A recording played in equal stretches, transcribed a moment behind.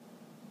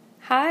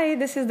Hi,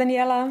 this is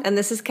Daniela. And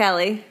this is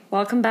Kelly.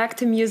 Welcome back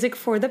to Music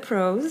for the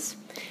Pros.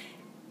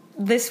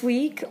 This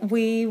week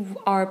we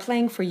are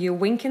playing for you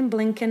Winkin',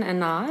 Blinkin' and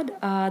Nod,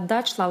 a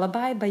Dutch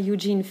lullaby by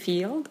Eugene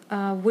Field,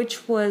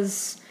 which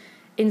was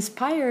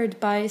inspired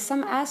by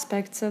some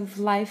aspects of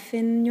life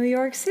in New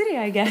York City,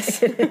 I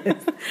guess.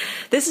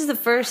 This is the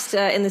first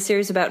in the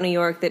series about New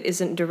York that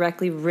isn't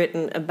directly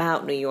written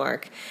about New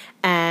York.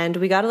 And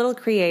we got a little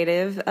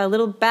creative. A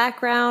little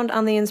background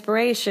on the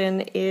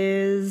inspiration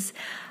is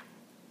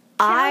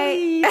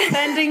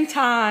spending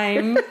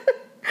time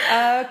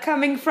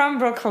coming from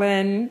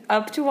Brooklyn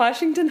up to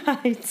Washington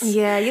Heights.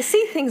 Yeah, you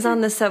see things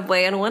on the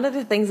subway, and one of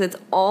the things that's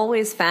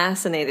always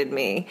fascinated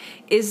me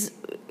is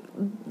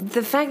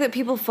the fact that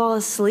people fall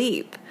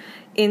asleep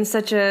in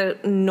such a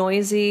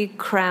noisy,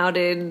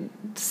 crowded,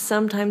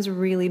 sometimes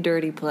really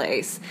dirty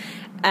place.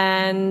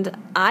 And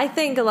I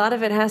think a lot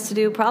of it has to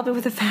do probably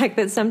with the fact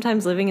that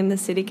sometimes living in the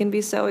city can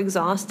be so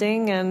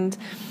exhausting, and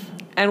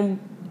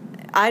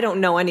I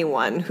don't know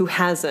anyone who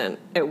hasn't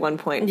at one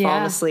point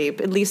fallen asleep,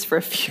 at least for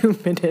a few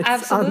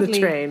minutes on the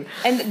train.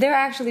 And there are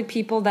actually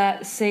people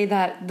that say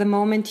that the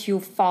moment you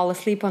fall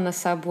asleep on the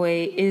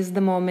subway is the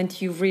moment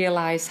you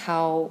realize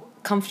how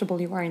comfortable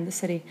you are in the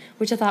city,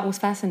 which I thought was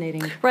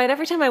fascinating. Right.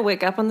 Every time I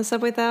wake up on the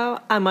subway, though,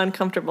 I'm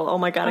uncomfortable. Oh,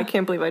 my God, I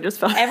can't believe I just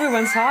fell.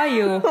 Everyone saw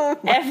you.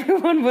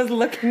 Everyone was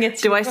looking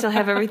at you. Do I still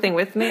have everything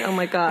with me? Oh,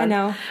 my God. I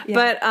know. Yeah.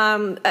 But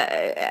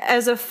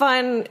as a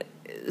fun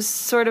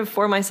sort of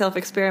for myself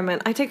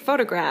experiment, I take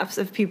photographs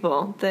of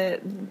people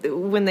that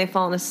when they've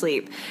fallen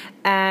asleep,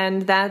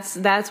 and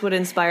that's what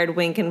inspired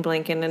Winkin',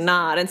 Blinkin' and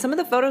Nod. And some of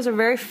the photos are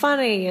very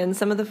funny, and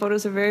some of the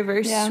photos are very,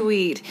 very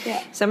sweet.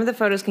 Yeah. Some of the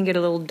photos can get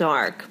a little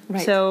dark.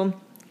 Right. So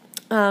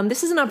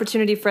this is an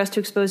opportunity for us to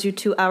expose you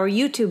to our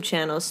YouTube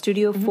channel,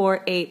 Studio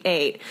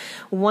 488.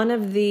 One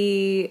of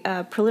the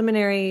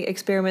preliminary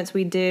experiments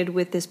we did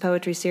with this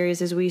poetry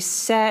series is we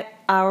set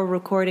our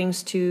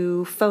recordings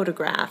to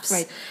photographs.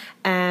 Right.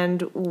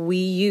 And we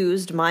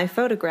used my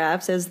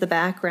photographs as the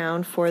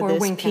background for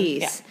this Winkin',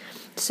 piece. Yeah.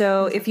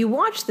 So if you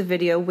watch the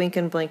video,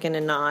 Winkin', Blinkin'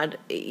 and Nod,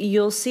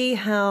 you'll see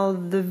how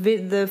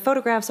the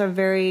photographs are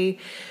very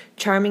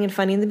charming and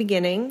funny in the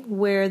beginning,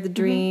 where the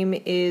dream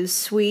is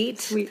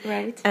sweet,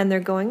 right? And they're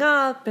going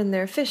up and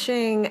they're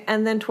fishing,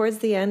 and then towards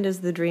the end,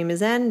 as the dream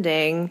is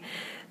ending,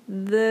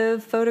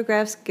 the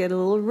photographs get a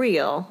little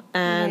real.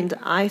 And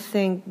I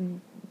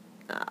think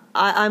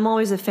I'm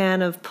always a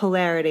fan of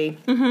polarity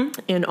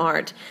in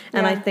art,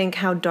 and I think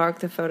how dark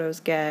the photos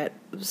get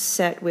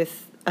set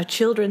with a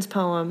children's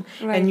poem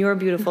and Your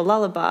Beautiful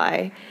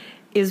Lullaby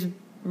is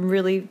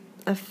really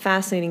a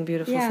fascinating,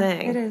 beautiful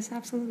thing. It is,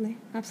 absolutely.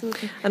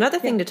 Another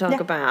thing to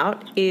talk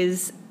about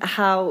is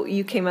how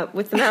you came up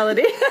with the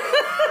melody.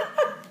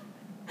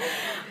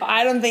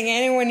 I don't think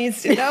anyone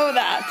needs to know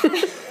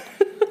that.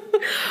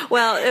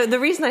 Well, the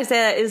reason I say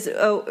that is,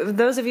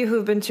 those of you who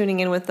have been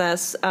tuning in with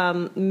us,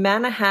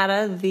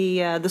 Mannahatta,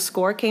 the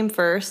score came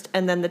first,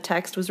 and then the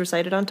text was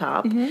recited on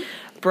top.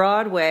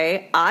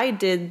 Broadway, I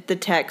did the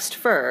text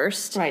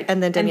first,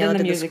 and then Daniela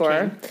did the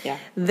score. Yeah.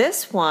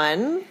 This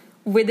one,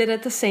 we did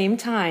at the same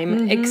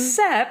time,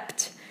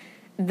 except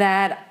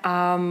that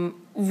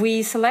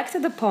we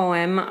selected the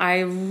poem.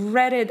 I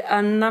read it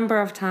a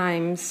number of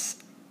times,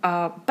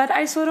 but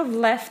I sort of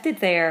left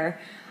it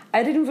there.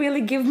 I didn't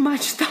really give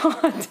much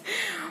thought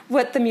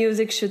what the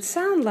music should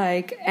sound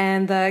like.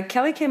 And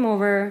Kelly came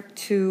over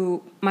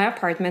to my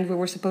apartment. We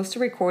were supposed to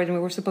record and we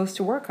were supposed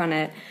to work on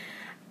it.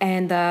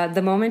 And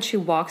the moment she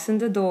walks in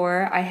the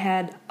door, I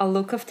had a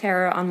look of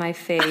terror on my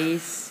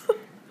face.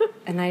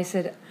 And I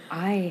said,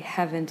 I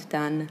haven't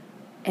done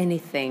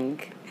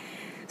anything.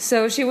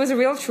 So she was a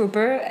real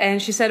trooper,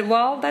 and she said,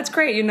 well, that's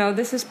great. You know,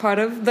 this is part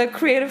of the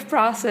creative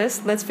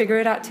process. Let's figure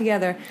it out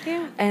together.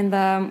 Yeah. And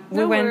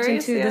we went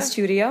into the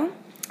studio.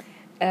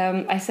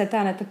 I sat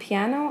down at the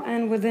piano,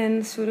 and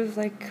within sort of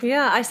like...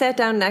 Yeah, I sat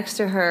down next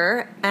to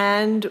her,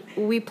 and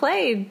we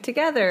played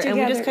together and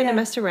we just kind of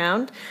messed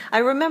around. I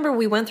remember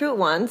we went through it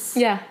once.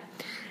 Yeah.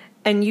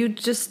 And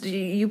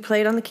you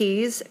played on the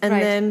keys, and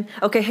then,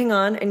 okay, hang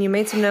on, and you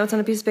made some notes on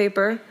a piece of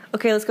paper.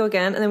 Okay, let's go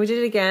again. And then we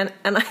did it again,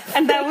 and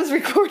that was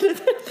recorded.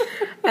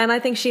 And I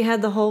think she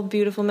had the whole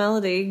beautiful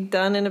melody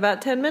done in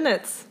about 10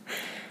 minutes.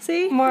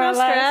 See? More or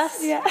less.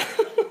 Stress. Yeah.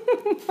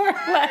 More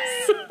or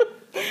less.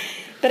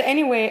 But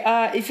anyway,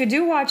 if you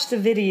do watch the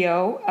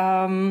video,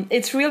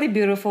 it's really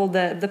beautiful.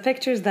 The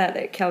pictures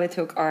that Kelly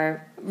took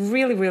are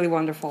really, really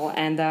wonderful.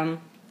 And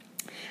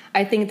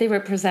I think they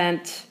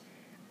represent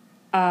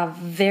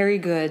very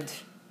good...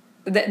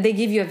 They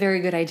give you a very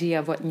good idea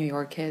of what New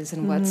York is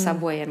and what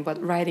subway and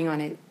what riding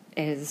on it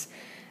is.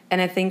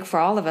 And I think for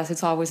all of us,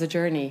 it's always a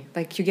journey.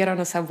 Like, you get on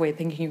a subway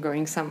thinking you're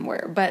going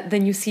somewhere, but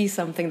then you see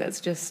something that's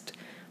just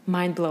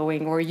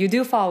mind-blowing, or you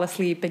do fall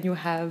asleep and you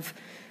have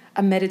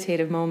a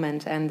meditative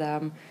moment.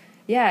 And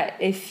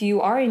if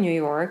you are in New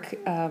York,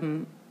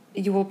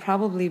 you will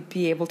probably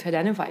be able to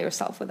identify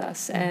yourself with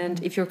us.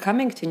 And if you're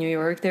coming to New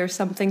York, there's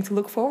something to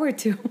look forward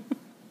to.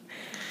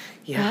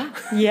 Yeah.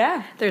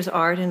 Yeah. There's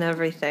art in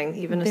everything,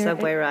 even a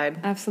subway ride.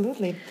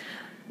 Absolutely.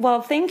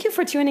 Well, thank you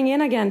for tuning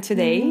in again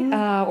today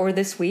or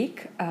this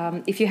week.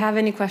 If you have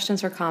any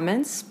questions or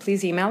comments,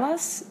 please email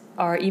us.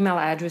 Our email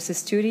address is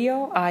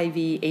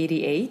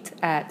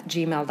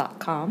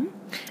studioiv88@gmail.com.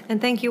 And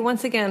thank you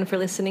once again for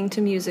listening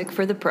to Music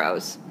for the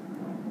Pros.